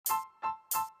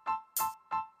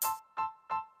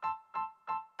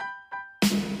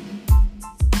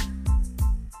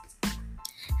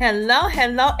Hello,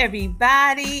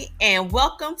 everybody, and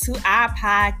welcome to our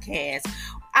podcast.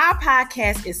 Our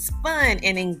podcast is fun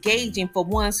and engaging for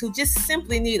ones who just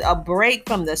simply need a break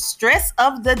from the stress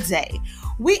of the day.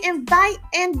 We invite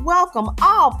and welcome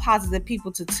all positive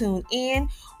people to tune in.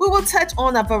 We will touch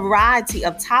on a variety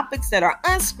of topics that are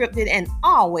unscripted and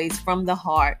always from the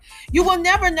heart. You will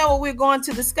never know what we're going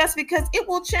to discuss because it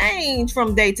will change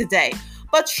from day to day.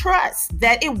 But trust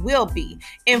that it will be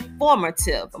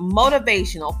informative,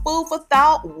 motivational, food for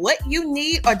thought, what you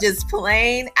need, or just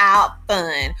plain out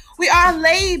fun. We are a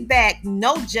laid back,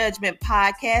 no judgment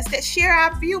podcast that share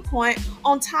our viewpoint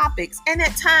on topics. And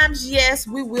at times, yes,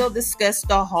 we will discuss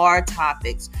the hard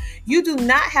topics. You do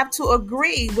not have to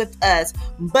agree with us,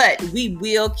 but we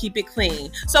will keep it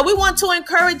clean. So we want to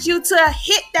encourage you to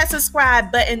hit that subscribe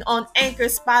button on Anchor,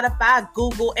 Spotify,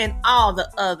 Google, and all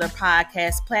the other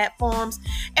podcast platforms.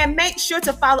 And make sure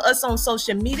to follow us on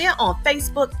social media on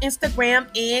Facebook, Instagram,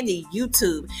 and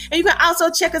YouTube. And you can also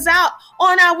check us out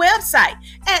on our website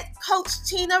at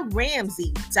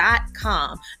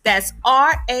CoachTinaRamsey.com. That's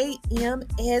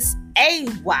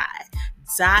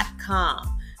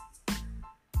RAMSAY.com.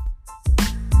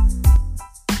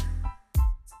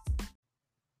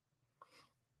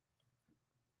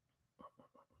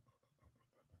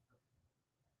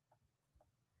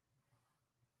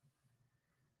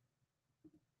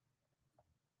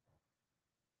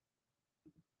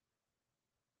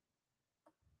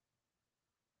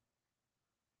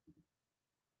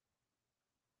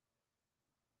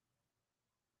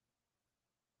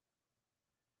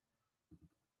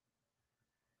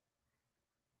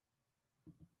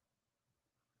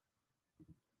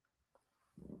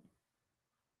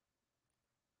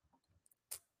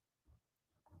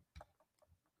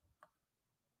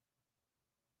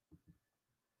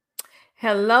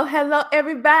 Hello,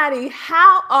 everybody.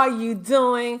 How are you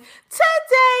doing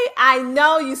today? I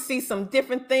know you see some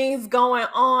different things going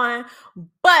on,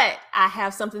 but I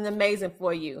have something amazing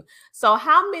for you. So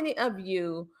how many of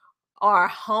you are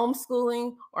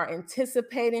homeschooling or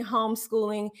anticipating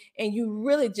homeschooling, and you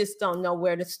really just don't know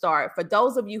where to start? For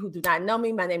those of you who do not know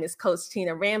me, my name is Coach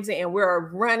Tina Ramsey, and we're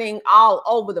running all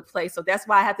over the place. So that's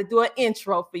why I have to do an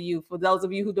intro for you. For those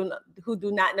of you who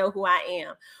do not know who I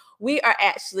am, we are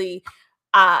actually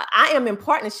I am in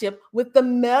partnership with the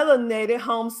Melanated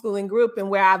Homeschooling Group, and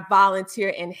where I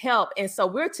volunteer and help. And so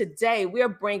we're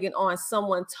bringing on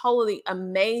someone totally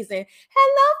amazing.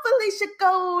 Hello, Felicia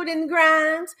Golden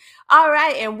Grimes. All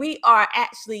right. And we are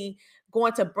actually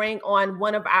going to bring on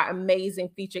one of our amazing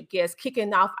featured guests,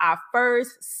 kicking off our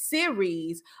first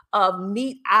series of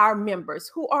Meet Our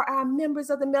Members. Who are our members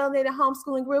of the Melanated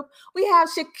Homeschooling Group? We have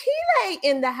Shakila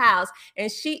in the house, and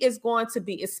she is going to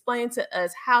be explaining to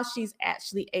us how she's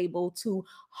actually able to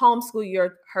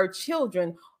homeschool her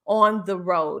children on the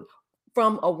road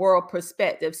from a world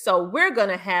perspective. So we're going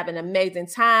to have an amazing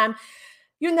time.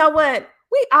 You know what?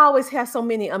 We always have so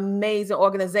many amazing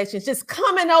organizations just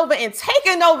coming over and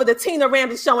taking over the Tina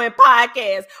Ramsey Show and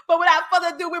podcast. But without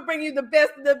further ado, we'll bring you the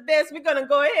best of the best. We're going to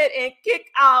go ahead and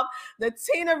kick off the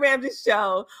Tina Ramsey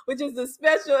Show, which is a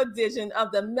special edition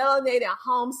of the Melanated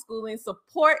Homeschooling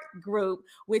Support Group,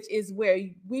 which is where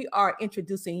we are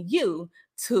introducing you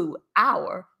to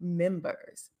our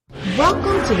members.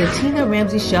 Welcome to the Tina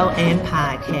Ramsey Show and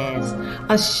Podcast,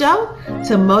 a show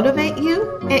to motivate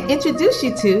you and introduce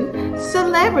you to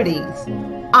celebrities,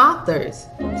 authors,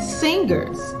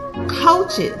 singers,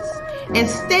 coaches, and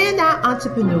standout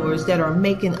entrepreneurs that are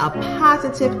making a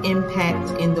positive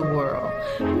impact in the world.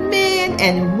 Men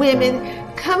and women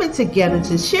coming together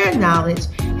to share knowledge,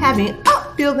 having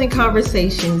upbuilding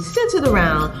conversations centered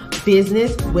around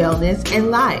business, wellness, and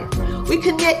life. We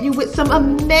connect you with some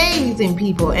amazing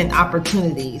people and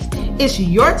opportunities. It's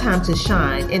your time to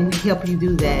shine, and we help you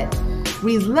do that.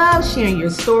 We love sharing your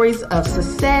stories of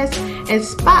success and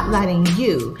spotlighting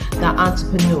you, the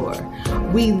entrepreneur.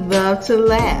 We love to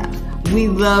laugh. We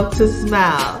love to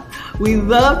smile. We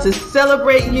love to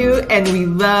celebrate you, and we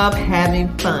love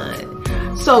having fun.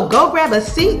 So go grab a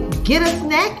seat, get a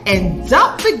snack, and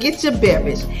don't forget your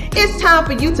beverage. It's time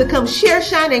for you to come share,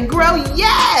 shine, and grow.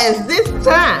 Yes, this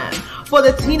time for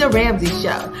the Tina Ramsey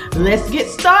Show. Let's get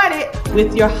started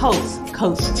with your host,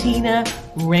 Coach Tina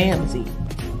Ramsey.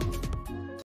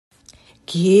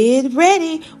 Get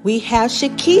ready. We have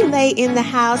Shakile in the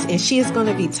house, and she is going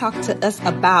to be talking to us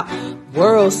about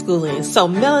world schooling. So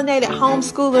melanated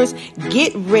homeschoolers,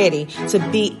 get ready to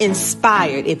be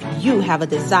inspired if you have a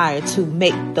desire to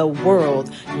make the world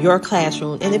your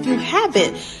classroom. And if you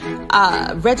haven't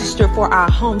registered for our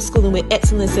Homeschooling with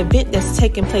Excellence event that's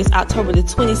taking place October the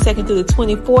 22nd through the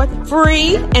 24th,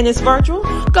 free, and it's virtual,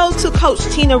 go to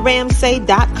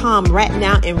CoachTinaRamsay.com right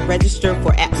now and register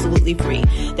for absolutely free.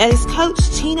 That is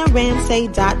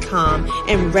CoachTinaRamsay.com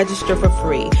and register for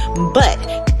free. But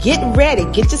get ready,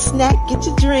 get your snack, get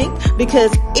your drink,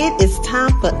 because it is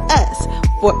time for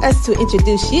us to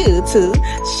introduce you to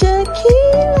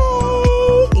Shakile.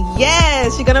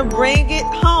 Yes, you're going to bring it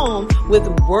home with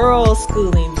world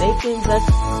schooling, making the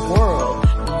world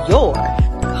your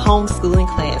homeschooling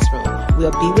classroom.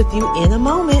 We'll be with you in a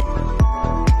moment.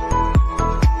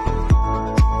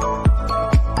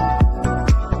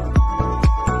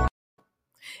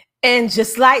 And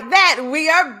just like that, we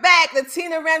are back. The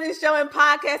Tina Ramsay Show and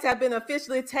podcast have been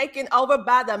officially taken over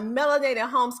by the Melanated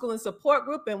Homeschooling Support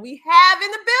Group. And we have in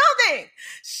the building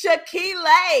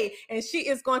Shakile. And she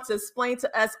is going to explain to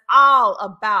us all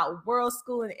about world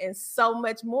schooling and so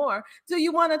much more. Do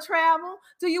you want to travel?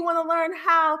 Do you want to learn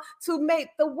how to make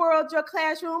the world your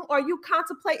classroom? Or are you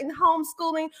contemplating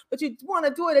homeschooling, but you want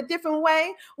to do it a different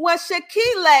way? Well,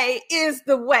 Shakile is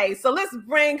the way. So let's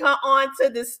bring her on to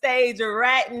the stage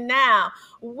right now.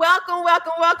 Welcome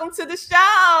to the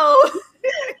show.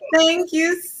 Thank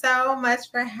you so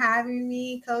much for having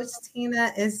me, Coach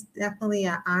Tina. It's definitely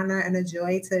an honor and a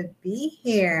joy to be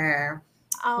here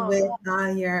with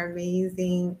all your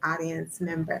amazing audience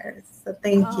members. So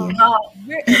thank you.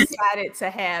 We're excited to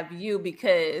have you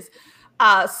because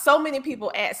so many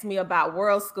people ask me about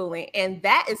world schooling, and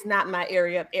that is not my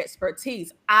area of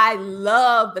expertise. I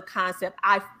love the concept.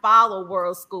 I follow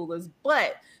world schoolers,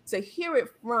 but to hear it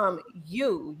from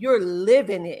you, you're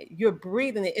living it, you're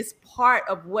breathing it. It's part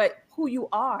of who you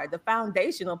are, the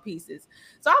foundational pieces.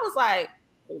 So I was like,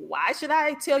 why should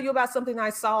I tell you about something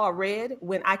I saw or read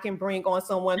when I can bring on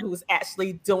someone who's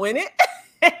actually doing it?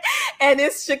 And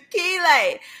it's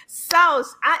Shakile. So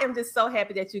I am just so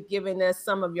happy that you're giving us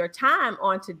some of your time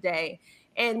on today.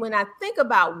 And when I think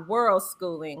about world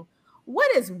schooling,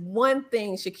 what is one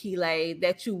thing, Shakile,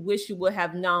 that you wish you would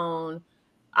have known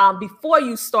before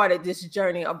you started this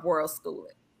journey of world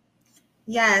schooling?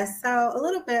 Yes. So a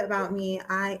little bit about me.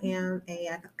 I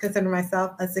consider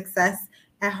myself a success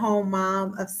at home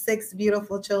mom of 6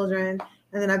 beautiful children.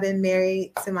 And then I've been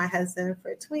married to my husband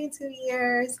for 22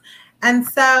 years. And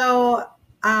so,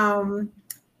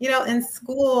 in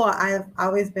school, I've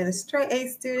always been a straight A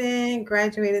student,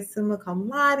 graduated summa cum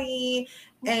laude,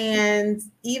 and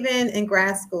even in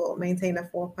grad school, maintained a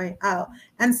 4.0.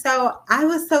 And so I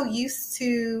was so used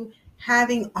to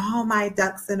having all my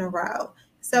ducks in a row.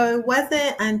 So it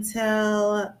wasn't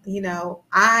until,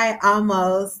 I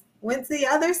almost went to the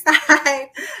other side,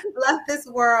 left this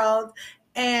world,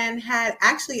 and had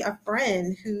actually a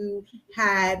friend who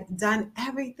had done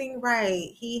everything right.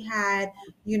 He had,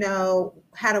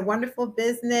 had a wonderful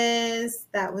business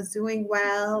that was doing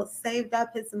well, saved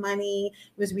up his money,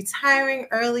 was retiring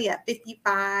early at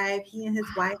 55. He and his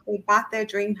wife, they bought their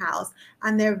dream house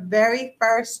on their very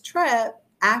first trip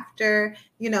after,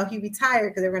 he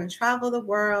retired, because they were going to travel the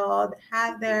world,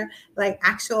 have their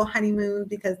actual honeymoon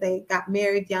because they got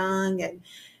married young. And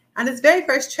on his very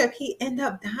first trip, he ended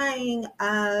up dying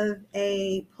of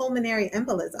a pulmonary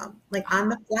embolism, on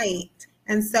the flight.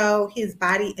 And so his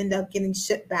body ended up getting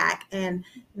shipped back, and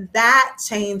that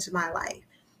changed my life.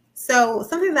 So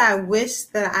something that I wish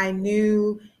that I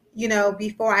knew,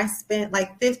 before I spent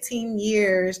 15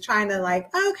 years trying to I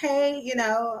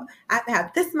have to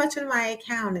have this much in my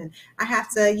account, and I have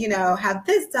to, have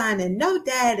this done and no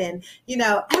debt, and,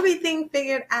 everything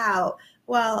figured out.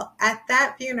 Well, at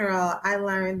that funeral, I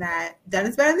learned that done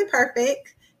is better than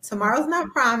perfect. Tomorrow's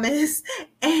not promised.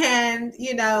 And,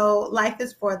 life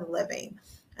is for the living.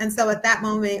 And so at that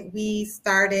moment, we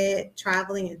started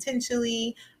traveling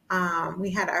intentionally.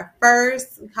 We had our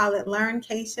first, we call it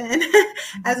Learncation,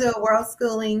 as a world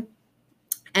schooling.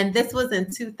 And this was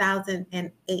in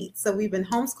 2008. So we've been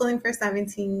homeschooling for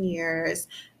 17 years.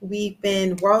 We've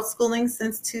been world schooling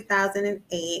since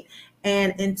 2008.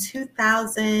 And in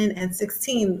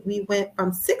 2016, we went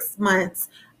from 6 months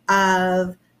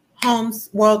of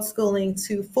world schooling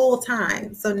to full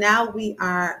time. So now we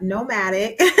are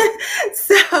nomadic.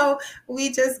 So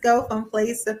we just go from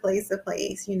place to place to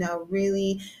place,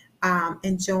 really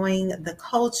enjoying the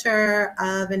culture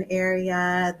of an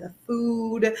area, the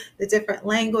food, the different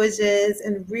languages,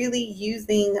 and really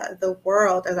using the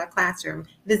world as our classroom,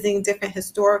 visiting different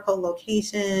historical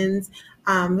locations,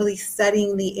 really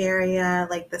studying the area,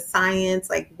 like the science,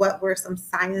 like what were some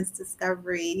science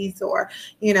discoveries, or,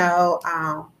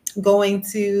 going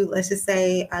to, let's just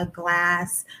say, a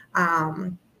glass,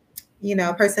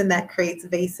 person that creates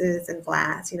vases and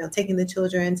glass, taking the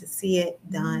children to see it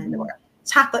done, or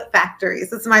chocolate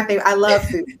factories. It's my favorite. I love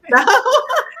food.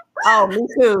 Oh, me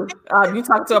too. You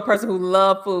talk to a person who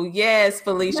loves food. Yes,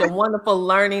 Felicia, wonderful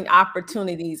learning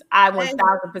opportunities. I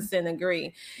 1000%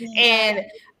 agree. Yeah. And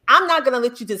I'm not going to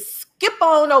let you just skip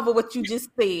on over what you just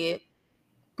said,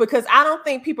 because I don't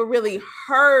think people really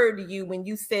heard you when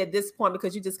you said this point,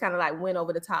 because you just kind of like went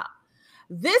over the top.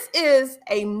 This is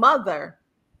a mother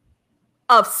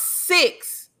of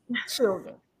 6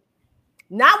 children.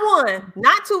 Not 1,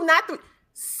 not 2, not 3,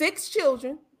 6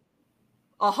 children,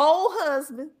 a whole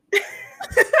husband,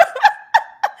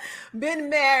 been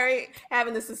married,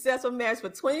 having a successful marriage for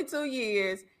 22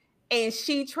 years, and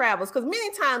she travels. Because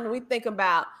many times when we think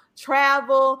about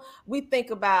travel, we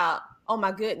think about, oh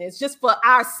my goodness, just for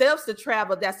ourselves to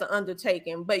travel, that's an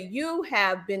undertaking. But you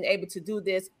have been able to do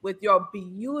this with your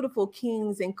beautiful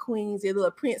kings and queens, your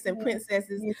little prince and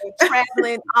princesses,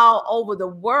 traveling all over the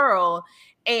world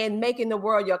and making the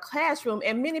world your classroom.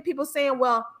 And many people saying,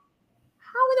 well,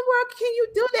 how in the world can you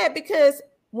do that? Because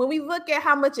when we look at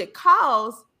how much it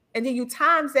costs, and then you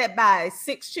times that by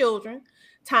 6 children,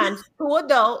 times 2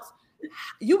 adults,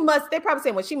 they probably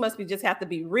saying, well, she must just have to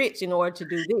be rich in order to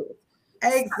do this.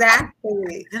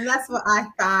 Exactly. And that's what I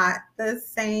thought, the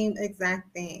same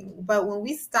exact thing. But when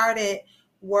we started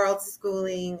World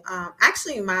Schooling,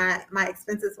 actually my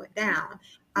expenses went down.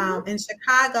 In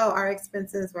Chicago, our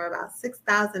expenses were about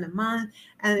 $6,000 a month,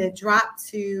 and it dropped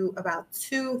to about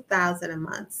 $2,000 a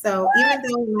month. So even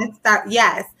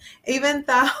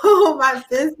though my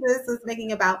business was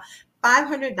making about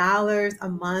 $500 a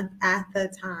month at the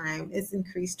time, it's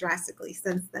increased drastically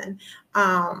since then.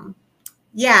 And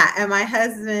my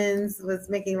husband's was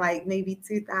making like maybe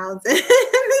 $2,000.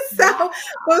 So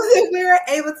we were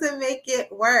able to make it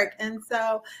work. And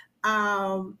so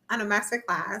on a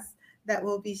masterclass that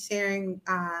we'll be sharing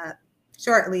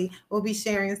shortly, we'll be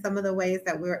sharing some of the ways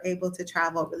that we're able to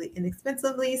travel really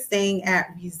inexpensively, staying at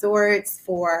resorts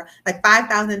for like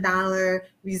 $5,000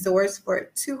 resorts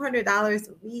for $200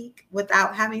 a week,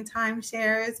 without having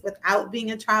timeshares, without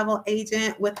being a travel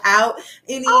agent, without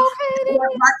any.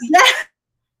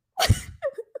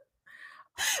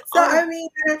 So I mean,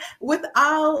 with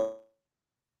all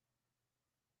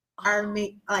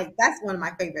like, that's one of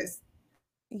my favorites.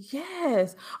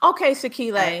 Yes. Okay,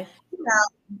 Shakila.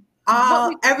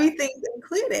 Everything's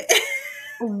included.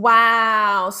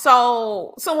 Wow.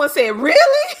 So someone said,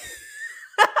 really?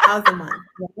 $1,000 a month,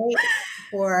 right?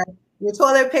 For your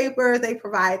toilet paper, they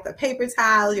provide the paper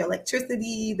towels, your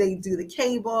electricity, they do the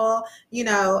cable,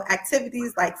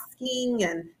 activities like skiing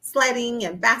and sledding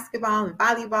and basketball and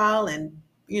volleyball and,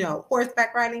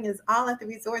 horseback riding is all at the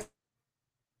resort.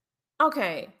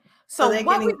 Okay. So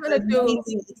what we're going to do,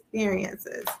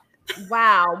 experiences.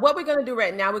 Wow. What we're going to do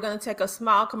right now, we're going to take a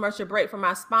small commercial break from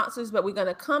our sponsors, but we're going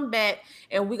to come back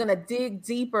and we're going to dig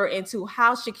deeper into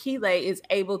how Shakila is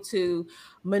able to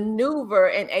maneuver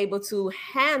and able to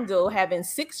handle having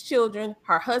 6 children,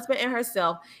 her husband and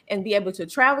herself, and be able to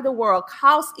travel the world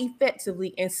cost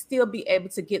effectively and still be able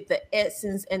to get the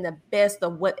essence and the best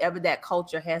of whatever that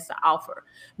culture has to offer.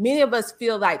 Many of us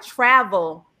feel like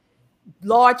travel,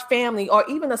 large family, or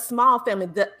even a small family,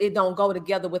 it don't go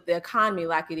together with the economy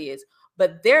like it is.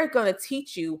 But they're going to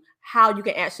teach you how you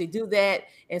can actually do that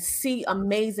and see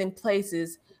amazing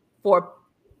places for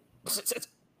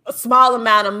a small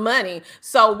amount of money.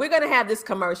 So we're going to have this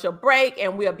commercial break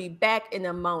and we'll be back in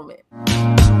a moment.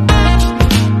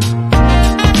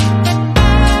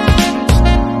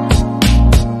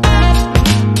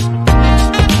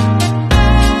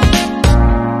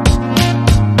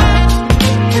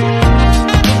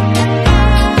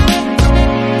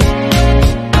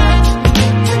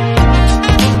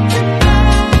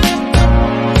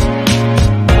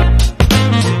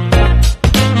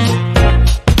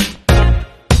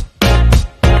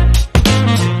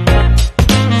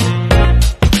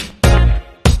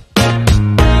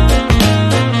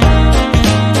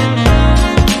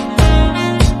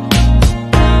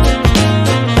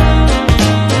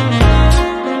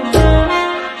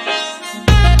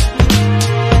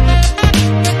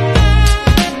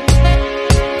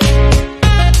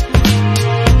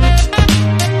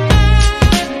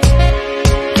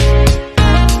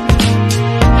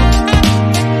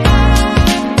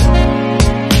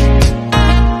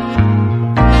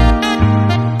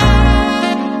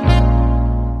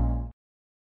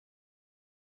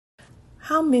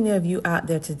 How many of you out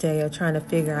there today are trying to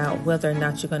figure out whether or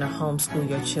not you're going to homeschool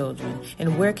your children?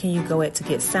 And where can you go to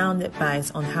get sound advice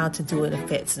on how to do it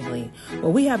effectively?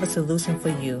 Well, we have a solution for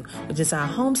you, which is our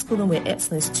Homeschooling with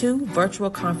Excellence 2 virtual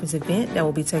conference event that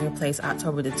will be taking place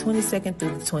October the 22nd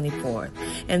through the 24th.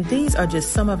 And these are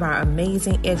just some of our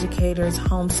amazing educators,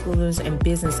 homeschoolers, and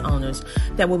business owners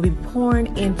that will be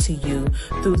pouring into you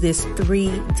through this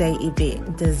 3-day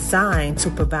event designed to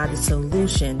provide a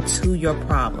solution to your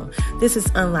problem. This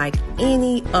is unlike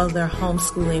any other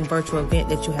homeschooling virtual event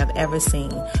that you have ever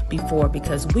seen before,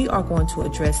 because we are going to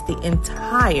address the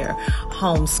entire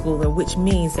homeschooler, which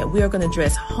means that we are going to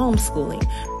address homeschooling,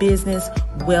 business,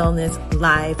 wellness,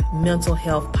 life, mental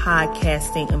health,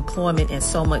 podcasting, employment, and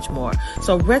so much more.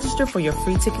 So register for your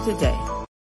free ticket today.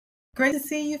 Great to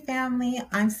see you, family.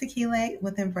 I'm Sakila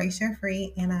with Embrace Your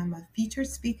Free, and I'm a featured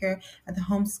speaker at the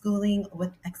Homeschooling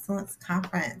with Excellence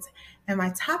Conference. And my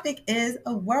topic is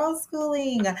world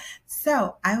schooling.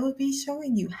 So I will be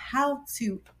showing you how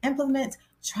to implement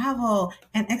travel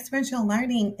and experiential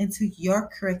learning into your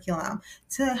curriculum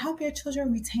to help your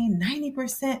children retain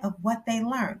 90% of what they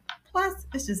learn. Plus,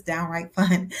 it's just downright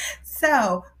fun.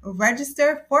 So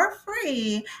register for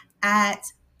free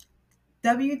at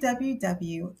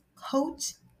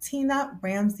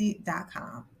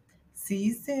www.coachtinaramsey.com. See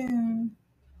you soon.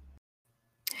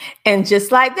 And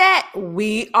just like that,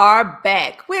 we are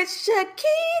back with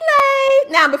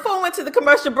Shakila. Now, before we went to the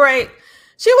commercial break,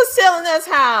 she was telling us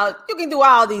how you can do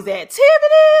all these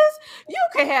activities. You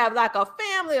can have like a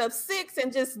family of 6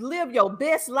 and just live your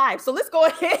best life. So let's go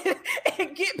ahead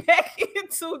and get back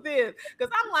into this,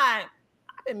 because I'm like,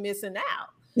 I've been missing out.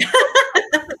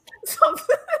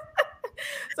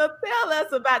 So tell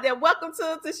us about that. Welcome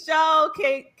to the show,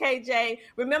 KJ.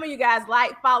 Remember, you guys,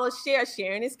 like, follow, share.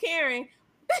 Sharing is caring.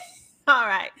 All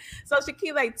right. So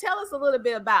Shakila, tell us a little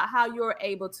bit about how you're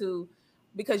able to,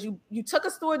 because you took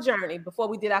us through a journey before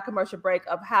we did our commercial break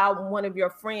of how one of your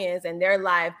friends and their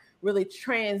life really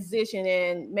transitioned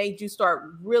and made you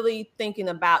start really thinking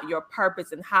about your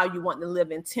purpose and how you want to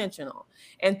live intentional.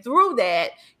 And through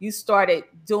that, you started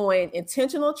doing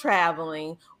intentional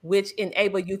traveling, which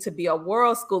enabled you to be a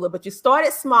world schooler. But you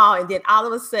started small, and then all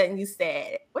of a sudden you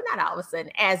said, well, not all of a sudden,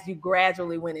 as you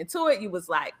gradually went into it, you was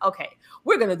like, okay,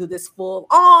 we're going to do this full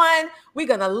on. We're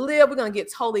going to live. We're going to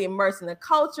get totally immersed in the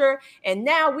culture. And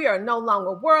now we are no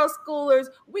longer world schoolers.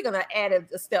 We're going to add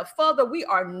a step further. We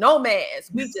are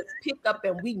nomads. We just pick up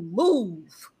and we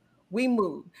move.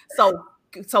 So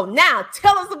now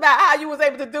tell us about how you was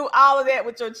able to do all of that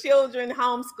with your children,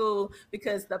 homeschool,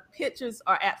 because the pictures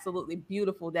are absolutely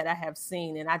beautiful that I have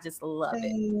seen, and I just love it.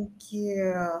 Thank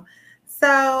you.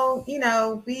 So,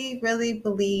 we really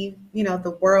believe,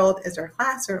 the world is our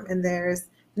classroom, and there's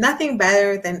nothing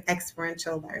better than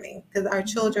experiential learning, because our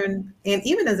children, and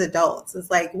even as adults,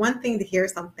 it's like one thing to hear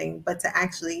something, but to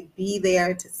actually be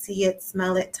there, to see it,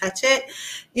 smell it, touch it,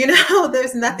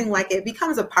 there's nothing like it. It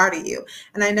becomes a part of you.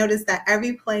 And I noticed that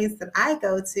every place that I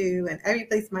go to and every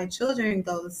place my children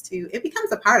goes to, it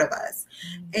becomes a part of us.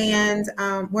 And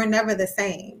we're never the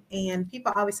same. And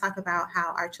people always talk about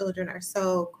how our children are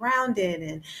so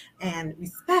grounded and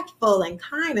respectful and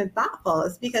kind and thoughtful.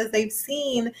 It's because they've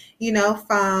seen,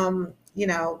 from,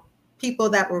 people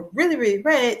that were really, really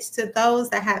rich to those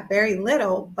that had very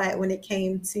little. But when it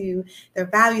came to their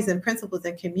values and principles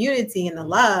and community and the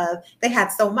love, they had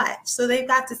so much. So they've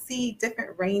got to see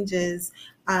different ranges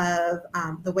of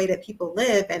the way that people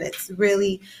live. And it's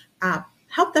really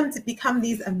helped them to become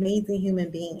these amazing human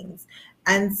beings.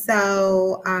 And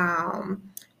so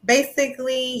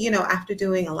basically, after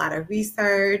doing a lot of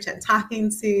research and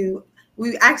talking to,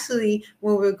 we actually,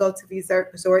 when we would go to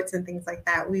resorts and things like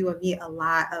that, we would meet a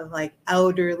lot of like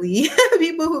elderly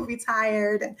people who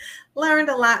retired and learned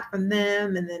a lot from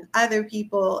them, and then other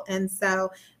people. And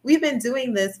so we've been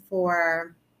doing this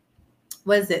for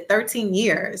 13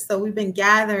 years. So we've been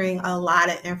gathering a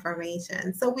lot of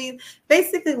information. So we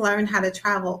basically learned how to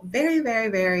travel very, very,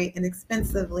 very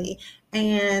inexpensively.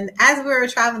 And as we were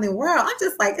traveling the world, I'm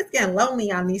just like, it's getting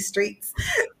lonely on these streets.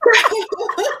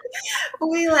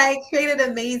 We created an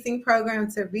amazing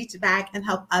program to reach back and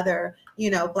help other,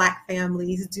 Black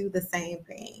families do the same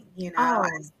thing.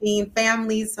 I've seen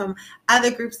families from other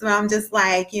groups where I'm just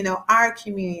like, our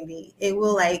community, it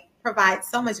will provide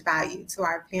so much value to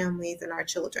our families and our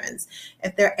children's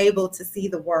if they're able to see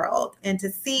the world and to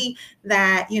see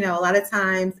that, a lot of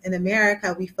times in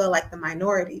America, we feel like the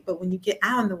minority, but when you get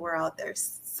out in the world,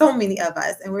 there's so many of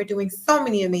us, and we're doing so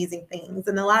many amazing things.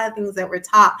 And a lot of things that we're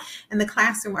taught in the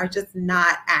classroom are just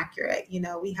not accurate. You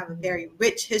know, we have a very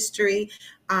rich history.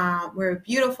 We're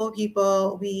beautiful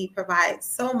people. We provide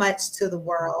so much to the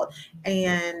world.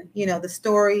 And, you know, the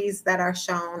stories that are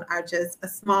shown are just a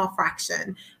small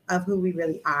fraction of who we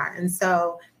really are. And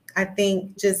so I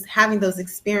think just having those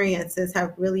experiences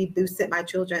have really boosted my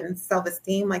children's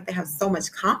self-esteem. Like, they have so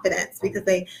much confidence because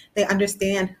they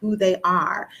understand who they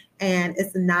are. And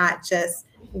it's not just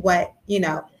what, you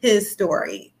know, his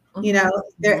story, you know,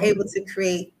 they're able to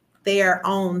create their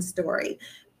own story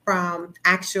from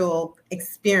actual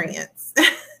experience.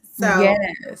 So,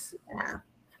 yes, yeah.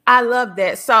 I love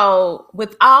that. So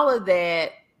with all of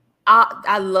that,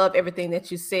 I love everything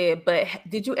that you said, but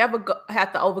did you ever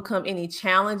have to overcome any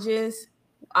challenges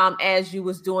as you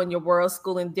was doing your world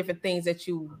school and different things that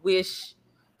you wish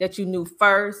that you knew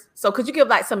first? So could you give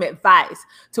like some advice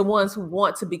to ones who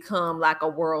want to become like a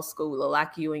world schooler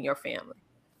like you and your family?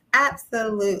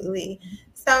 Absolutely.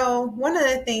 So one of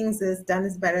the things is done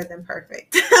is better than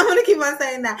perfect. I'm going to keep on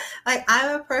saying that. Like,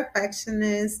 I'm a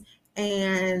perfectionist,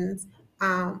 and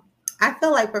I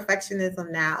feel like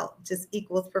perfectionism now just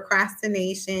equals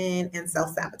procrastination and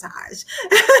self-sabotage.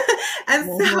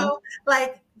 And so,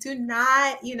 like, do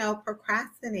not, you know,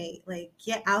 procrastinate. Like,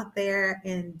 get out there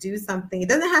and do something. It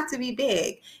doesn't have to be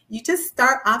big. You just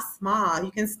start off small. You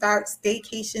can start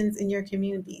staycations in your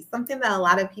community. Something that a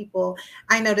lot of people,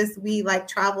 I noticed, we like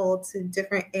travel to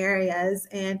different areas,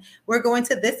 and we're going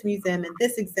to this museum and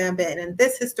this exhibit and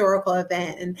this historical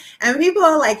event. And people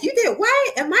are like, you did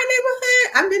what in my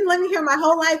neighborhood? I've been living here my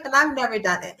whole life and I've never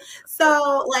done it.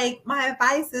 So, like, my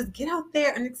advice is get out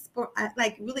there and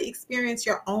like, really experience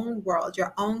your own world,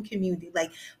 your own community.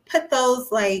 Like, put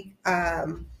those, like,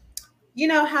 you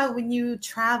know how when you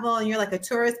travel and you're like a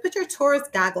tourist, put your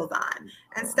tourist goggles on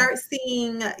and start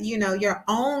seeing, you know, your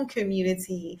own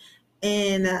community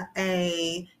in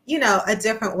a, you know, a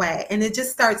different way. And it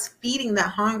just starts feeding that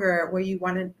hunger where you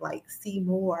want to, like, see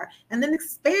more, and then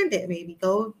expand it, maybe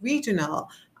go regional,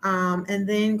 and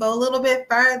then go a little bit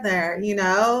further, you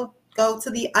know, go to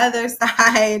the other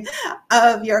side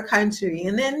of your country,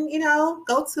 and then, you know,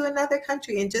 go to another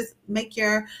country, and just make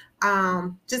your,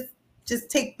 just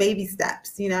take baby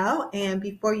steps, you know, and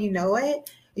before you know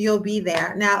it, you'll be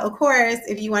there. Now, of course,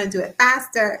 if you want to do it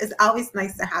faster, it's always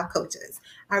nice to have coaches.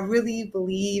 I really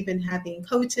believe in having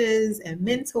coaches and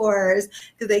mentors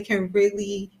because they can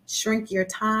really shrink your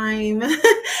time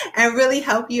and really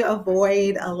help you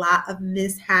avoid a lot of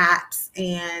mishaps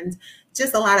and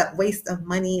just a lot of waste of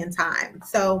money and time.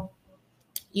 So,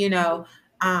 you know,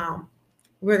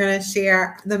 we're going to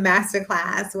share the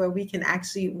masterclass where we can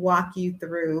actually walk you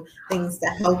through things to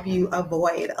help you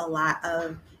avoid a lot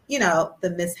of, you know,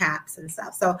 the mishaps and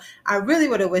stuff. So I really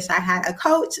would have wished I had a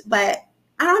coach, but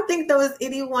I don't think there was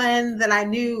anyone that I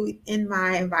knew in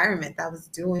my environment that was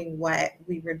doing what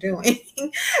we were doing.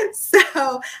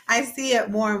 So I see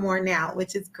it more and more now,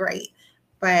 which is great.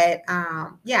 But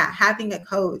yeah, having a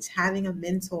coach, having a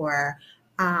mentor,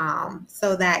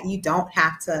 so that you don't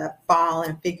have to fall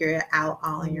and figure it out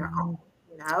all on your own.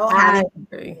 You know, I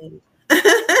agree.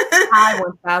 I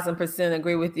 1000%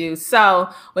 agree with you. So,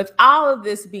 with all of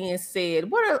this being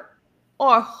said, what are,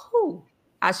 or who,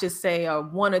 I should say, are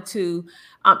one or two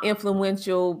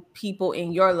influential people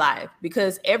in your life?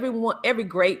 Because every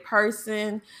great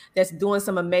person that's doing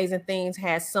some amazing things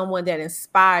has someone that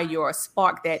inspire you or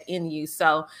spark that in you.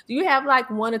 So, do you have like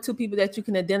one or two people that you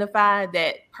can identify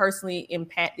that personally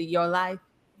impacted your life?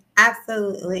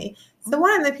 Absolutely. So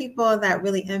one of the people that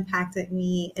really impacted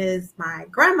me is my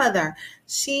grandmother.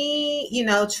 She, you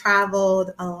know,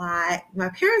 traveled a lot. My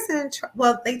parents didn't,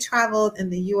 they traveled in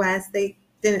the US. They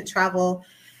didn't travel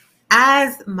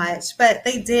as much, but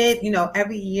they did, you know,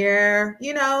 every year,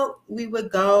 you know, we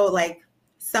would go like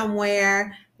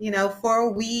somewhere, you know, for a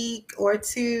week or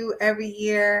two every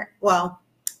year. Well,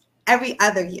 every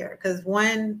other year, because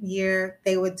one year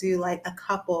they would do like a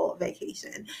couple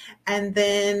vacation, and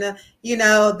then, you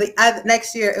know, the other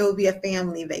next year it would be a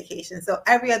family vacation. So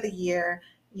every other year,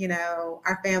 you know,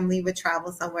 our family would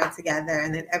travel somewhere together,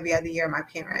 and then every other year my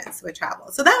parents would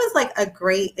travel. So that was like a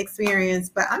great experience,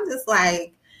 but I'm just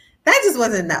like, that just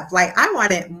wasn't enough. Like, I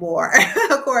wanted more,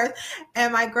 of course.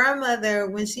 And my grandmother,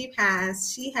 when she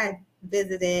passed, she had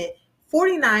visited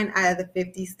 49 out of the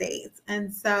 50 states.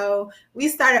 And so we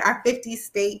started our 50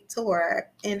 state tour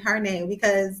in her name,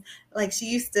 because like, she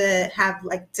used to have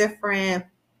like different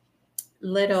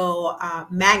little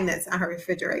magnets on her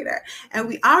refrigerator, and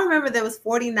we all remember there was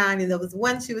 49 and there was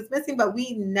one she was missing, but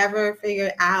we never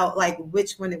figured out like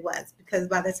which one it was, because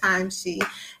by the time she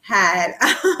had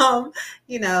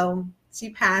you know,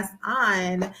 she passed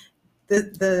on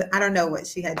the I don't know what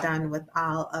she had done with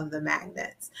all of the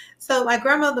magnets. So my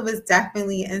grandmother was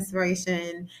definitely an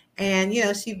inspiration. And,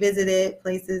 she visited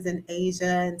places in Asia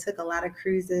and took a lot of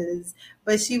cruises,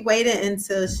 but she waited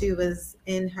until she was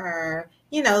in her,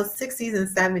 60s and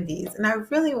 70s. And I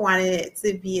really wanted it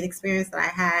to be an experience that I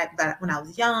had that when I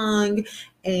was young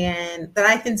and that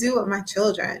I can do with my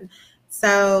children.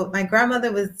 So my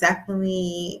grandmother was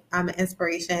definitely an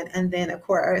inspiration. And then, of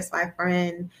course, my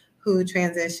friend who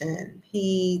transitioned.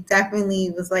 He definitely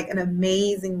was like an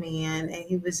amazing man. And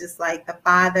he was just like the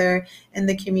father in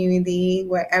the community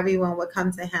where everyone would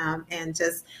come to him. And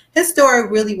just his story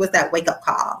really was that wake up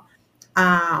call.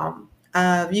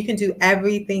 You can do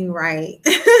everything right.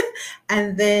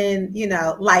 And then,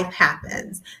 life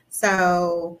happens.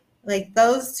 So like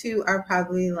those two are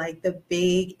probably like the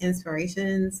big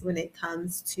inspirations when it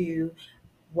comes to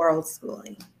world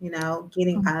schooling,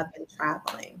 getting up and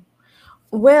traveling.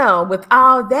 Well, with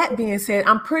all that being said,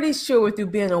 I'm pretty sure with you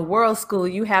being a world school,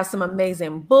 you have some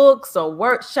amazing books or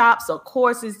workshops or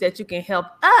courses that you can help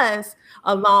us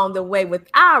along the way with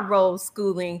our world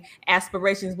schooling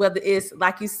aspirations, whether it's,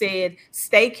 like you said,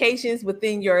 staycations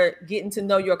within your getting to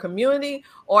know your community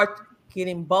or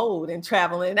getting bold and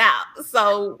traveling out.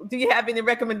 So do you have any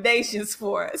recommendations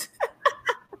for us?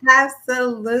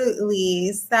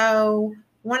 Absolutely. So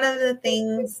one of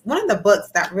the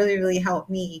books that really, really helped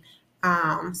me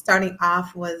starting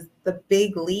off was The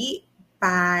Big Leap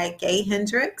by Gay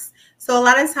Hendricks. So a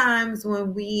lot of times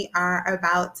when we are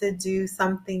about to do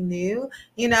something new,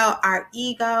 our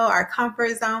ego, our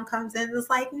comfort zone comes in.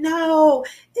 It's like, no,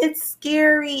 it's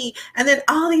scary. And then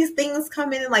all these things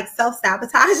come in and like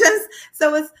self-sabotage us.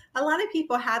 So it's a lot of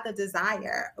people have the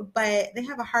desire, but they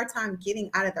have a hard time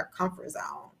getting out of their comfort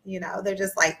zone. They're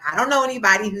just like, I don't know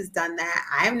anybody who's done that.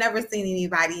 I've never seen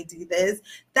anybody do this.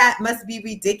 That must be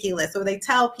ridiculous. So they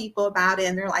tell people about it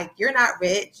and they're like, you're not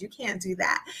rich. You can't do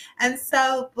that. And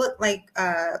so book like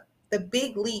The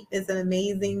Big Leap is an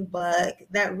amazing book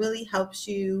that really helps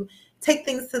you take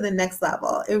things to the next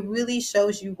level. It really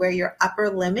shows you where your upper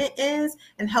limit is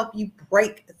and help you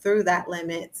break through that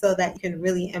limit so that you can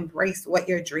really embrace what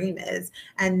your dream is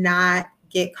and not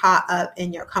get caught up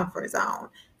in your comfort zone.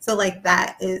 So like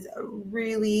that is a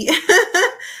really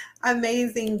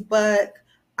amazing book.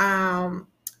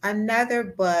 Another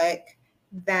book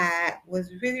that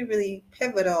was really, really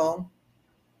pivotal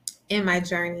in my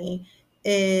journey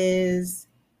is,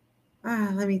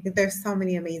 let me think, there's so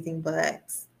many amazing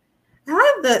books.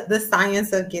 I love the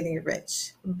Science of Getting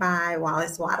Rich by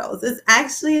Wallace Wattles. It's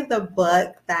actually the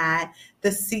book that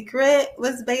The Secret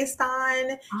was based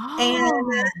on. Oh,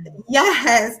 And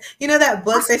yes, that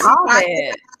book that she saw talked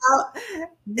that.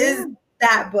 about is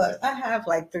that book. I have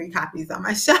like 3 copies on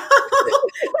my shelf.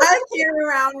 I carry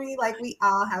around me like we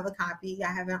all have a copy.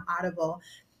 I have an Audible.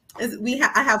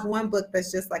 I have one book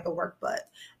that's just like a workbook.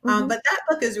 But that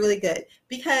book is really good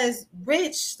because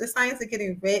The Science of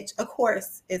Getting Rich, of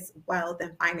course, it's wealth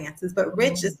and finances, but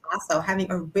rich is also having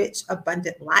a rich,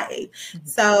 abundant life.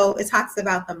 So it talks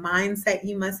about the mindset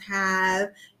you must have,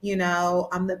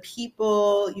 the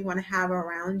people you want to have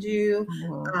around you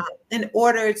in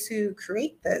order to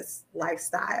create this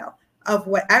lifestyle of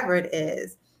whatever it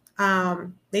is.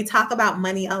 They talk about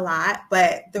money a lot,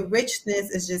 but the richness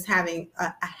is just having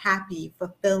a happy,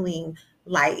 fulfilling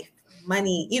life.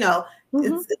 Money, it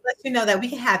lets you know that we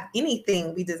can have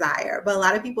anything we desire, but a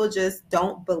lot of people just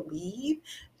don't believe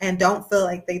and don't feel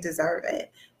like they deserve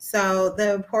it. So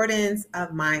the importance of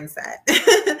mindset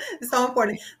is so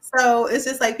important. So it's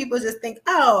just like people just think,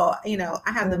 oh,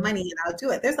 I have the money and I'll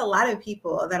do it. There's a lot of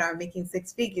people that are making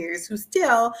 6 figures who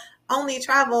still only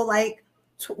travel like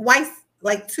twice,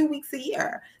 like 2 weeks a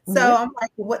year. So I'm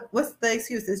like, what's the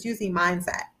excuse? It's usually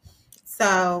mindset.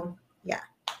 So yeah.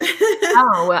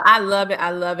 Oh, well, I love it. I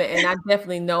love it. And I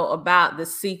definitely know about The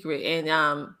Secret.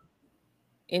 And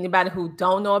anybody who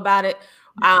don't know about it,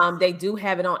 they do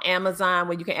have it on Amazon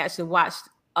where you can actually watch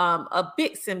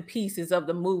bits and pieces of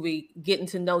the movie, getting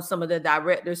to know some of the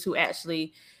directors who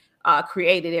actually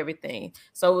created everything.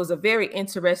 So it was a very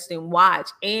interesting watch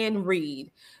and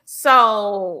read.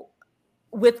 So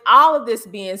with all of this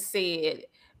being said,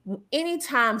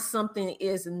 anytime something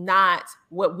is not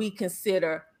what we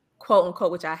consider, quote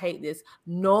unquote, which I hate this,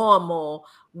 normal,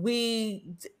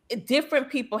 different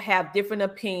people have different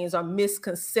opinions or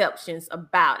misconceptions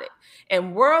about it.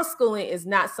 And world schooling is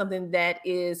not something that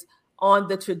is on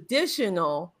the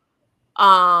traditional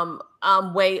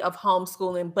way of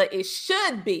homeschooling, but it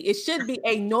should be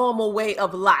a normal way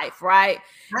of life, right?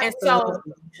 And so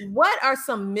what are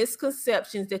some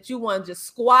misconceptions that you want to just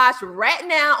squash right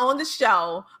now on the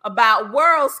show about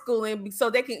world schooling so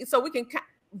we can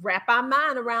wrap our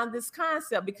mind around this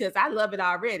concept, because I love it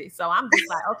already. So I'm just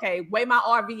like, okay, where my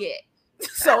RV at?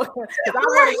 So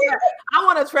I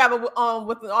want to travel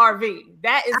with an RV.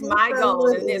 That is my goal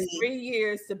in the next 3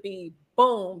 years, to be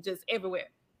boom, just everywhere.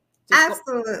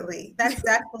 Absolutely. That's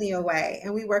definitely a way.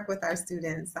 And we work with our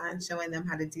students on showing them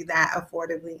how to do that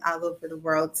affordably all over the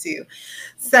world too.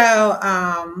 So,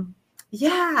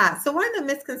 yeah. So one of the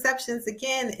misconceptions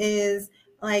again is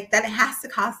like that it has to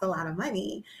cost a lot of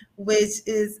money, which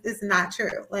is not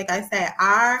true. Like I said,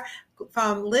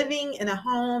 from living in a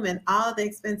home and all the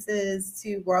expenses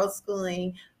to world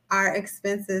schooling, our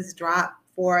expenses drop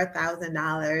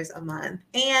 $4,000 a month.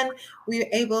 And we're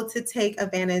able to take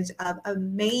advantage of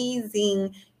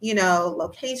amazing,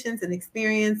 locations and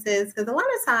experiences. Because a lot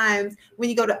of times when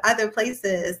you go to other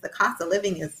places, the cost of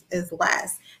living is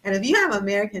less. And if you have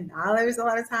American dollars, a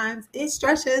lot of times it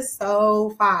stretches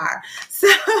so far. So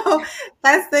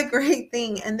that's the great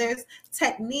thing. And there's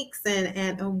techniques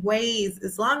and ways,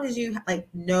 as long as you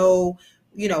know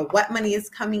what money is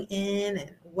coming in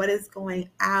and what is going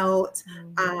out,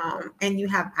 and you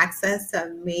have access to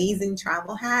amazing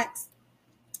travel hacks,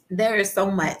 there is so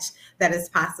much that is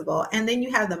possible. And then you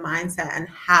have the mindset and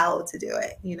how to do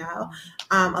it.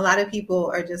 A lot of people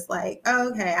are just like, oh,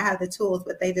 okay, I have the tools,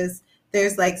 but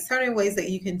there's like certain ways that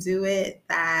you can do it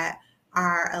that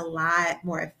are a lot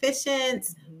more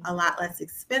efficient, a lot less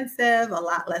expensive, a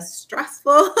lot less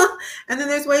stressful. And then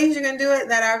there's ways you can do it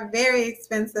that are very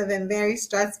expensive and very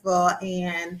stressful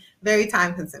and very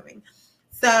time consuming.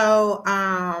 So,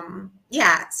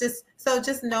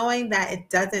 just knowing that it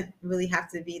doesn't really have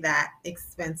to be that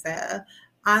expensive.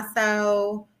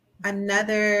 Also,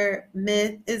 another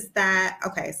myth is that,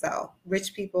 okay, so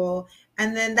rich people,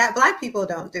 and then that Black people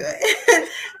don't do it.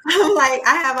 I'm like,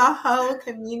 I have a whole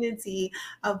community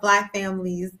of Black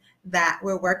families that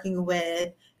we're working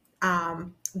with,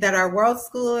 that are world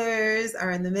schoolers,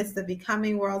 are in the midst of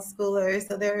becoming world schoolers.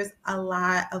 So there's a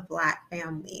lot of Black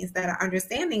families that are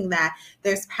understanding that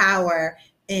there's power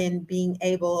in being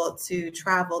able to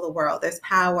travel the world. There's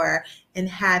power in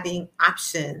having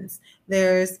options.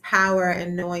 There's power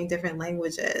in knowing different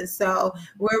languages. So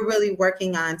we're really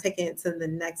working on taking it to the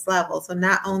next level. So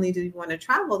not only do we want to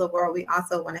travel the world, we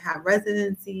also want to have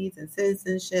residencies and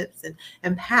citizenships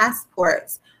and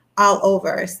passports all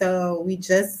over. So we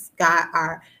just got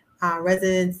our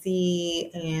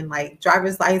residency and like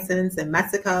driver's license in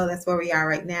Mexico. That's where we are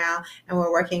right now. And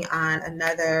we're working on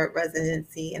another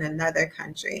residency in another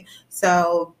country.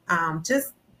 So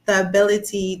just the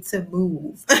ability to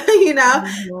move,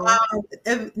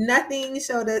 if nothing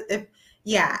showed us, if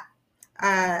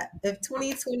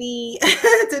 2020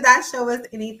 did not show us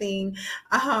anything,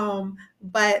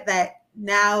 but that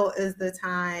now is the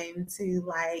time to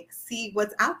like see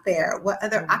what's out there, what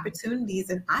other opportunities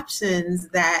and options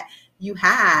that you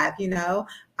have,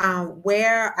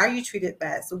 where are you treated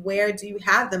best? Where do you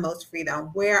have the most freedom?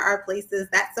 Where are places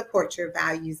that support your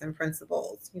values and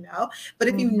principles, But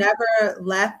if you never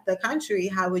left the country,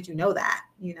 how would you know that,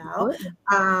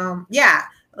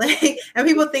 and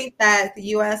people think that the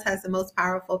U.S. has the most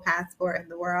powerful passport in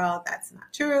the world. That's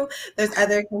not true. There's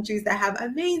other countries that have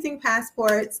amazing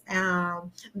passports,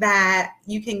 that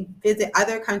you can visit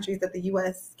other countries that the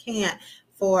U.S. can't,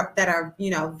 that are,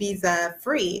 visa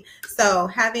free. So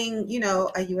having,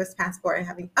 a U.S. passport and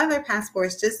having other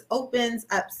passports just opens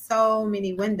up so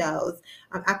many windows,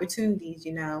 opportunities,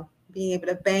 being able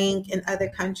to bank in other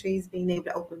countries, being able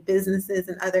to open businesses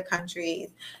in other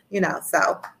countries,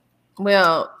 so.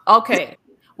 Well, okay.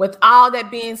 With all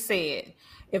that being said,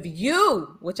 if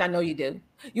you, which I know you do,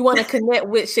 you want to connect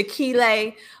with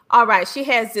Shakile, all right, she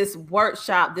has this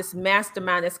workshop, this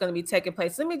mastermind that's going to be taking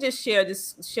place. Let me just share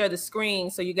the screen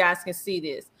so you guys can see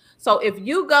this. So if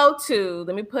you go to,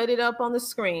 let me put it up on the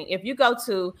screen. If you go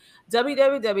to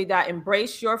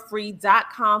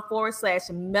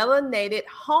www.embraceyourfree.com/melanated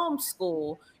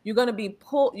homeschool, you're going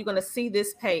to see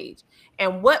this page.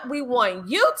 And what we want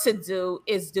you to do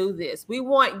is do this. We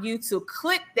want you to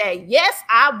click that, yes,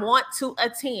 I want to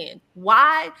attend.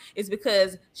 Why? It's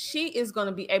because she is going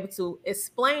to be able to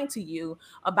explain to you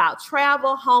about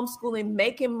travel, homeschooling,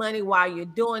 making money while you're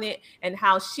doing it, and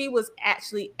how she was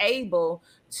actually able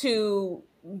to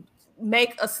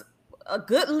make a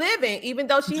good living, even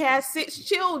though she has 6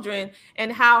 children,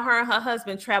 and how her and her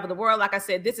husband travel the world. Like I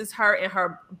said, this is her and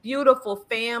her beautiful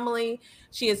family.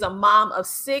 She is a mom of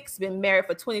 6, been married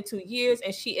for 22 years,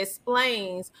 and she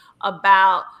explains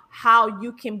about how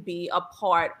you can be a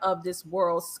part of this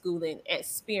world schooling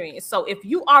experience. So if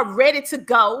you are ready to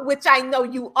go, which I know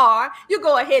you are, you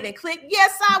go ahead and click,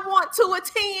 yes, I want to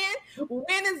attend.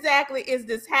 When exactly is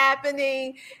this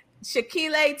happening?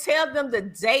 Shakile, tell them the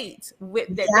date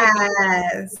that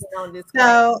yes. on this class.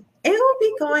 So it will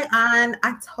be going on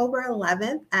October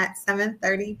 11th at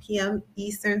 7:30 p.m.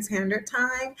 Eastern Standard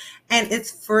Time. And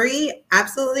it's free,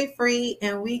 absolutely free.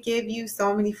 And we give you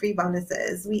so many free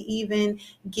bonuses. We even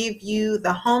give you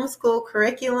the homeschool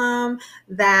curriculum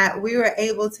that we were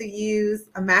able to use,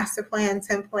 a master plan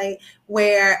template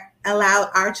where allowed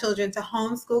our children to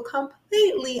homeschool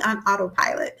completely on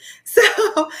autopilot. So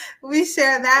we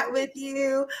share that with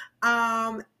you.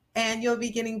 And you'll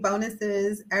be getting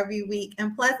bonuses every week.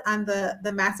 And plus on the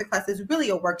masterclass is really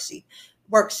a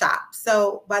workshop.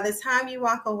 So by the time you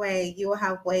walk away, you will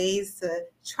have ways to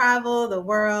travel the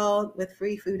world with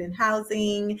free food and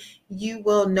housing. You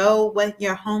will know what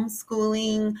your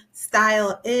homeschooling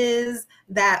style is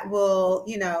that will,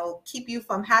 keep you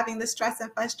from having the stress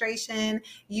and frustration.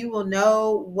 You will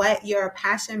know what your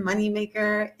passion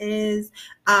moneymaker is.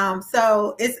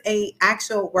 So it's a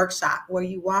actual workshop where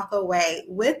you walk away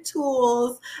with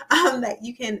tools that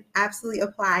you can absolutely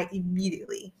apply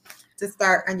immediately to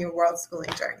start on your world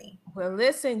schooling journey. Well,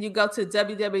 listen, you go to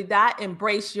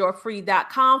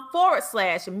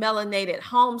www.embraceyourfree.com/melanated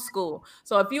homeschool.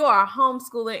 So if you are a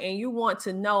homeschooler and you want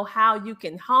to know how you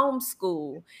can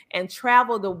homeschool and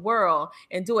travel the world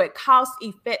and do it cost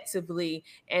effectively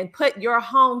and put your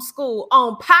homeschool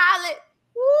on pilot,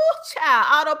 woo,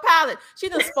 child, autopilot. She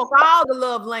done spoke all the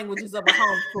love languages of a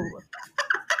homeschooler.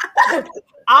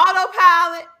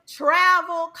 Autopilot,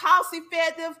 travel, cost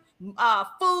effective,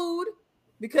 food,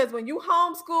 because when you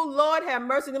homeschool, Lord have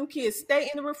mercy, them kids stay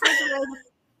in the refrigerator.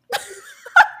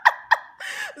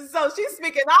 So she's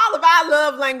speaking all of our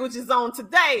love languages on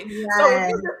today. Yes. So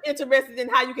if you're interested in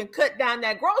how you can cut down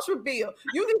that grocery bill,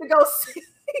 you need to go see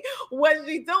what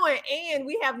she's doing. And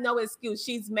we have no excuse.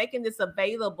 She's making this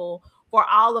available for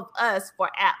all of us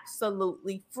for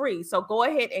absolutely free. So go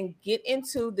ahead and get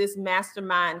into this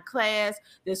mastermind class,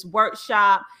 this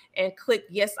workshop, and click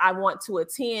yes, I want to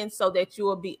attend so that you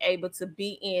will be able to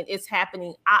be in. It's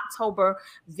happening October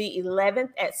the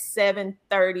 11th at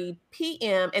 7:30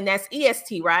 p.m. And that's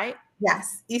EST, right?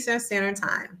 Yes, Eastern Standard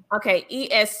Time. Okay,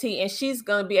 EST. And she's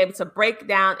going to be able to break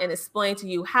down and explain to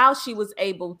you how she was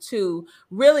able to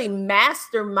really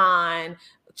mastermind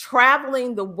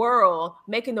traveling the world,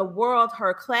 making the world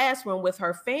her classroom with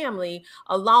her family,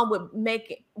 along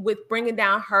with bringing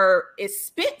down her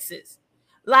expenses.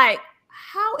 Like,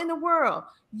 how in the world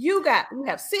you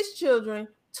have 6 children,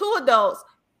 2 adults,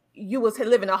 you was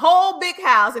living in a whole big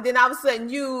house, and then all of a sudden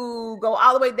you go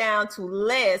all the way down to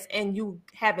less, and you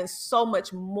having so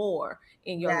much more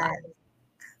in your life.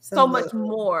 So much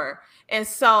more. And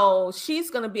so she's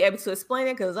going to be able to explain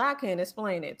it, because I can't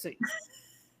explain it to you.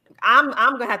 I'm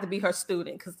gonna have to be her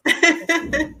student, because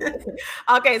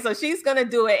okay, so she's gonna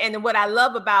do it. And what I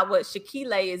love about what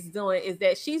Shakile is doing is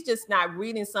that she's just not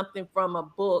reading something from a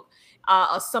book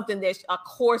or something a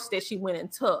course that she went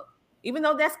and took, even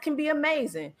though that can be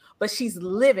amazing, but she's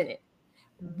living it.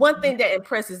 One thing that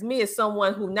impresses me is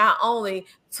someone who not only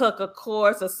took a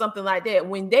course or something like that,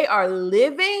 when they are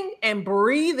living and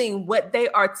breathing what they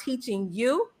are teaching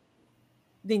you,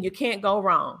 then you can't go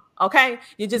wrong. Okay.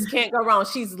 You just can't go wrong.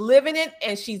 She's living it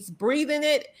and she's breathing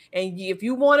it. And if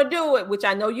you want to do it, which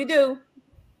I know you do,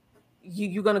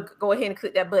 you're going to go ahead and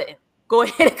click that button. Go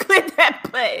ahead and click that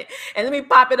button. And let me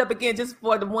pop it up again just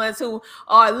for the ones who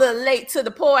are a little late to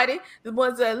the party. The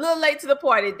ones that are a little late to the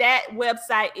party. That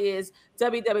website is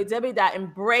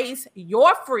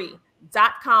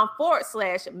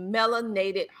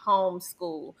www.embraceyourfree.com/melanated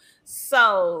homeschool.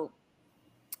 So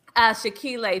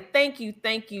Shakile, thank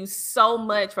you so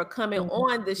much for coming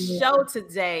on the show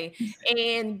today.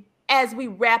 And as we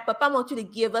wrap up, I want you to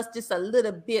give us just a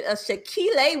little bit of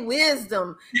Shakile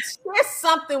wisdom. Share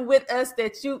something with us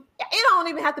that it don't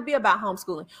even have to be about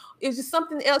homeschooling. It's just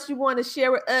something else you want to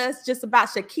share with us just about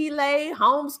Shakile,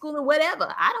 homeschooling,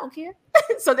 whatever. I don't care.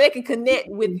 So they can connect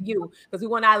with you, because we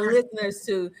want our listeners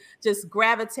to just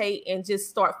gravitate and just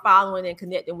start following and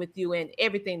connecting with you and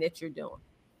everything that you're doing.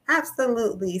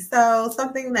 Absolutely. So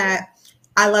something that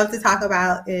I love to talk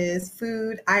about is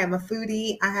food. I am a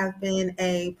foodie. I have been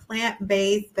a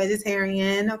plant-based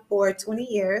vegetarian for 20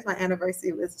 years. My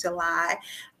anniversary was July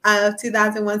of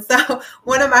 2001. So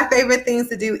one of my favorite things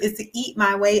to do is to eat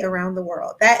my way around the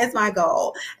world. That is my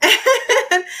goal.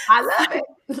 I love it.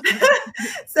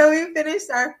 So we finished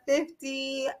our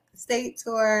 50 state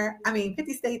tour in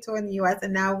the US,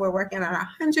 and now we're working on a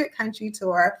 100-country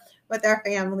tour with our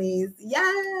families.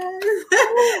 Yes.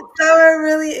 So we're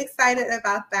really excited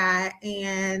about that.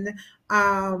 And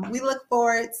we look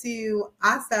forward to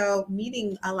also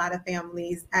meeting a lot of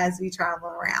families as we travel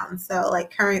around. So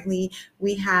like currently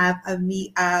we have a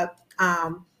meetup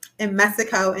in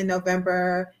Mexico in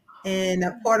November, in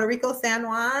Puerto Rico, San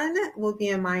Juan. We'll be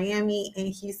in Miami and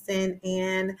Houston,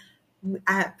 and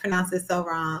I pronounced it so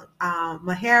wrong.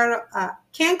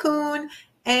 Cancun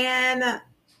and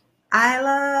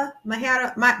Isla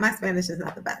Majera. My Spanish is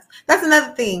not the best. That's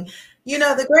another thing. You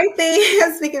know, the great thing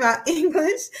speaking about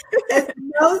English is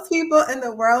most people in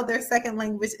the world, their second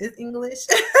language is English.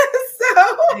 So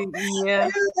Yeah.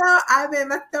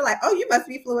 they're like, oh, you must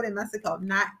be fluent in Mexico.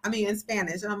 In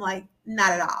Spanish. And I'm like,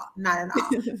 not at all. Not at all.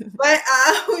 But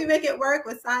we make it work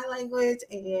with sign language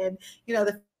and,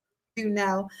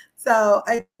 So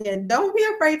again, don't be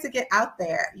afraid to get out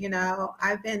there.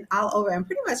 I've been all over, and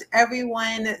pretty much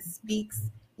everyone speaks,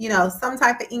 some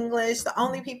type of English. The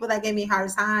only people that gave me a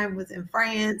hard time was in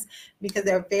France because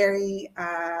they're very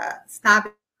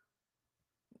snobby.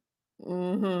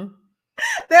 Mm-hmm.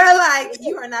 They're like,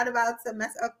 you are not about to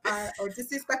mess up or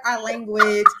disrespect our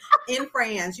language in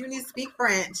France. You need to speak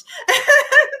French.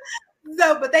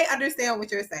 So, but they understand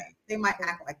what you're saying. They might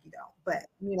act like you don't, but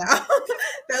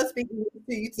they'll speak to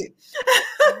you too.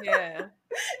 Yeah.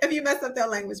 If you mess up their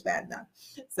language bad enough.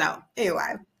 So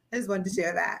anyway, I just wanted to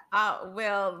share that.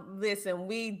 Well, listen,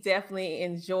 we definitely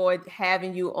enjoyed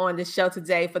having you on the show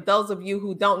today. For those of you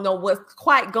who don't know what's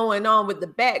quite going on with the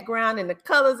background and the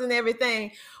colors and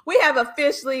everything, we have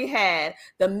officially had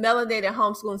the Melanated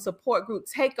Homeschooling Support Group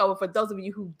takeover. For those of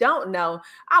you who don't know,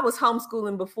 I was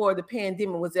homeschooling before the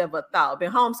pandemic was ever thought.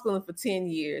 Been homeschooling for 10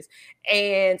 years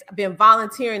and been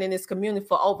volunteering in this community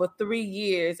for over 3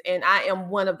 years. And I am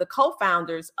one of the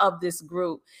co-founders of this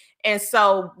group. And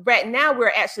so right now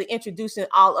we're actually introducing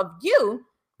all of you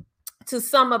to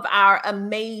some of our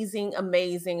amazing,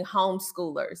 amazing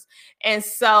homeschoolers. And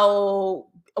so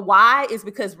why is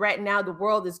because right now the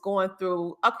world is going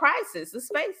through a crisis,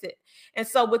 let's face it. And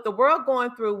so with the world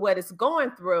going through what it's going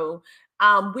through,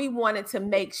 we wanted to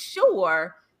make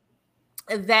sure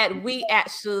that we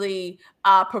actually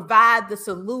provide the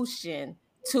solution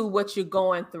to what you're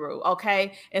going through.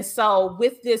 Okay. And so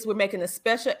with this, we're making a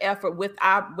special effort with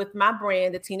my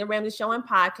brand, the Tina Ramsey Show and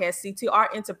Podcast, CTR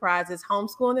Enterprises,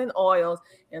 Homeschooling and Oils.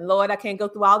 And Lord, I can't go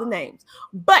through all the names,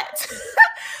 but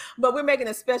we're making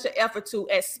a special effort to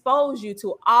expose you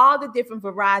to all the different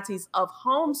varieties of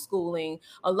homeschooling,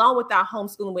 along with our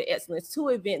Homeschooling with Excellence 2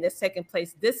 event that's taking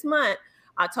place this month,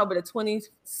 October the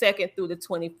 22nd through the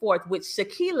 24th, which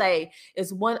Shakile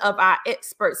is one of our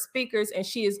expert speakers, and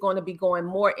she is going to be going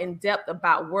more in depth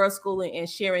about world schooling and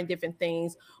sharing different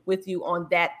things with you on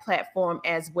that platform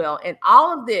as well. And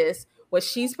all of this, what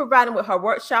she's providing with her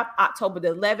workshop, October the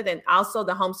 11th, and also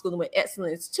the Homeschooling with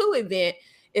Excellence 2 event,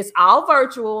 is all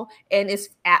virtual and it's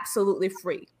absolutely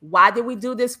free. Why did we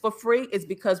do this for free? It's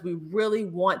because we really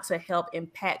want to help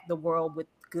impact the world with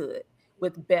good.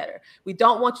 With better. We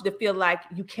don't want you to feel like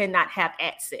you cannot have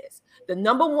access. The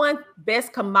number one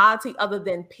best commodity other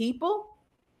than people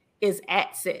is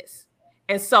access.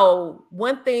 And so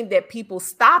one thing that people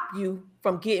stop you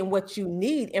from getting what you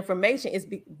need information is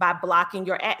by blocking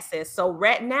your access. So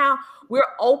right now we're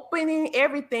opening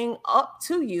everything up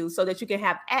to you so that you can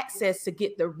have access to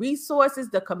get the resources,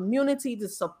 the community, the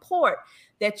support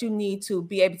that you need to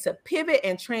be able to pivot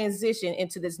and transition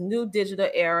into this new digital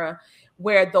era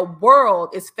where the world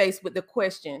is faced with the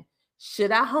question,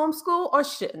 should I homeschool or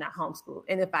shouldn't I homeschool?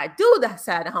 And if I do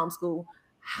decide to homeschool,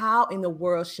 how in the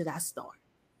world should I start?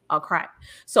 Okay.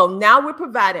 So now we're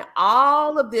providing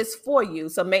all of this for you.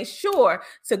 So make sure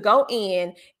to go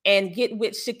in and get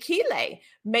with Shakile.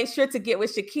 Make sure to get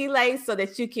with Shakile so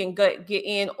that you can get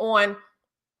in on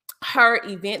her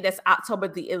event that's October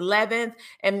the 11th,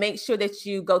 and make sure that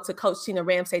you go to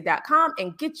CoachTinaRamsey.com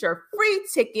and get your free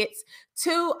tickets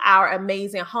to our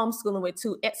amazing Homeschooling with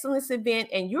 2 Excellence event.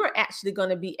 And you're actually going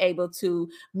to be able to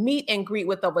meet and greet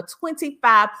with over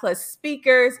 25 plus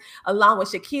speakers along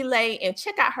with Shakile, and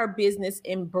check out her business,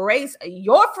 Embrace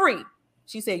Your Free.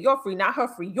 She said you're free, not her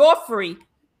free, you're free.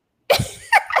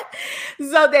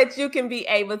 So that you can be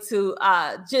able to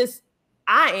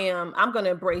I'm going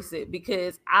to embrace it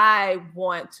because I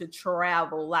want to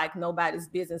travel like nobody's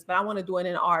business, but I want to do it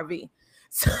in an RV.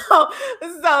 So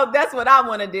that's what I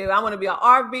want to do. I want to be an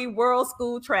RV world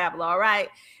school traveler. All right.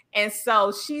 And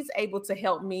so she's able to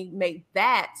help me make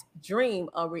that dream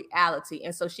a reality.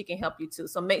 And so she can help you too.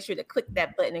 So make sure to click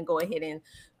that button and go ahead and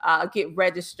get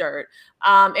registered.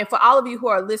 And for all of you who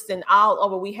are listening all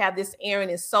over, we have this airing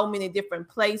in so many different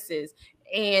places.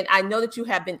 And I know that you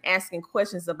have been asking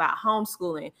questions about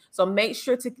homeschooling. So make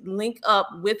sure to link up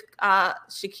with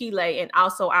Shakile and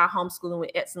also our Homeschooling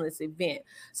with Excellence event.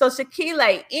 So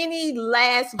Shakile, any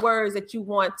last words that you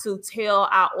want to tell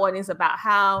our audience about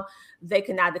how they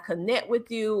can either connect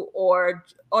with you or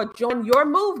join your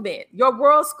movement, your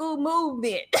world school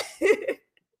movement?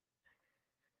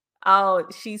 Oh,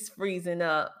 she's freezing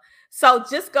up. So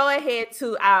just go ahead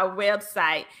to our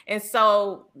website. And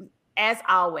so, as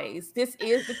always, this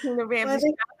is the Tina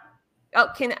Ramsey Show. Oh,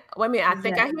 wait a minute. I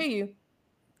think I hear you.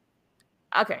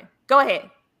 Okay, go ahead.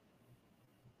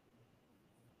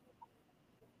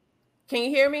 Can you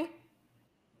hear me?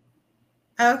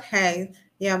 Okay.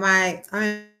 Yeah,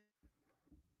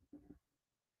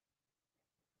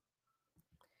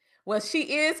 well, she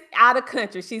is out of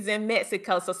country. She's in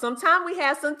Mexico. So sometimes we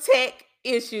have some tech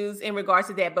issues in regards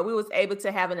to that, but we was able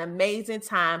to have an amazing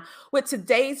time with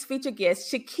today's featured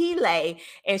guest, Shakile,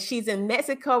 and she's in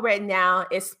Mexico right now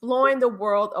exploring the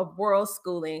world of world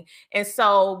schooling. And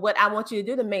so what I want you to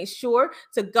do to make sure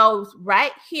to go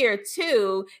right here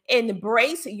to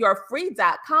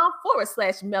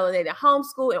embraceyourfree.com/melanated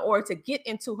homeschool in order to get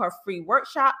into her free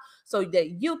workshop so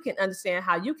that you can understand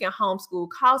how you can homeschool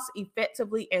cost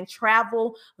effectively and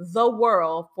travel the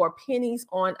world for pennies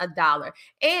on a dollar.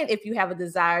 And if you have a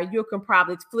desire, you can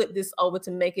probably flip this over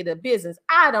to make it a business.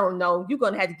 I don't know. You're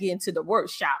going to have to get into the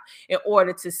workshop in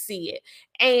order to see it.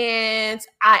 And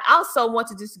I also want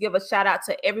to just give a shout out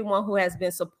to everyone who has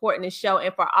been supporting the show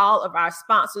and for all of our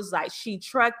sponsors like She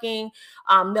Trucking,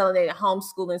 Melanated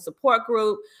Homeschooling Support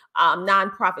Group,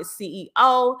 Nonprofit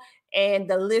CEO, and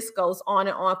the list goes on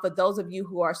and on for those of you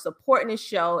who are supporting the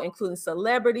show, including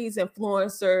celebrities,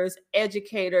 influencers,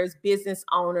 educators, business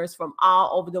owners from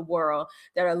all over the world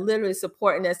that are literally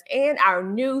supporting us, and our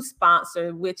new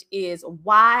sponsor, which is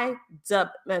WYN,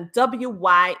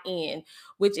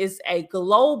 which is a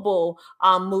global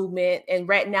movement. And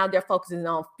right now they're focusing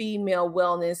on female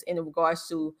wellness in regards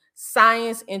to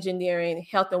science, engineering,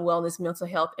 health and wellness, mental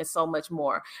health, and so much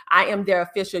more. I am their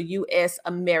official U.S.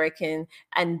 American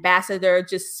ambassador,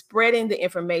 just spreading the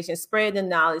information, spreading the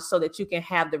knowledge so that you can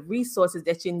have the resources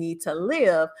that you need to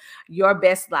live your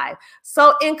best life.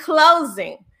 So in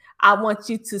closing, I want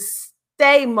you to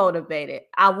stay motivated.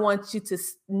 I want you to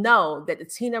know that the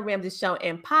Tina Ramsey Show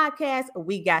and podcast,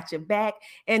 we got your back.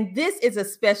 And this is a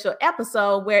special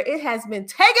episode where it has been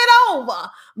taken over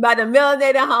by the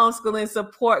Melanated Homeschooling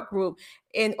Support Group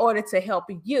in order to help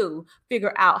you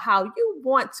figure out how you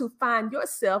want to find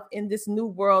yourself in this new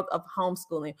world of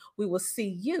homeschooling. We will see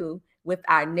you with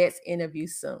our next interview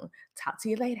soon. Talk to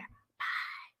you later.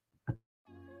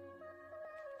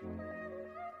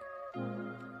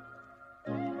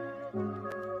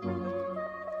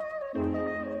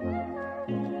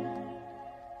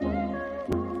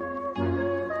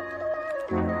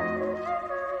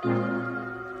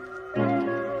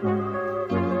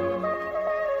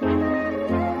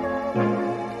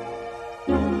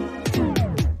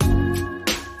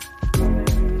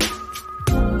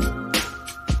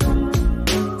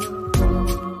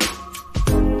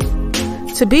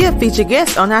 To be a featured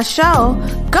guest on our show,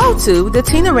 go to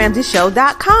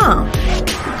thetinaramseyshow.com.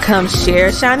 Come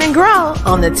share, shine, and grow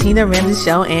on the Tina Ramsey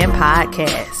Show and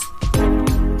podcast.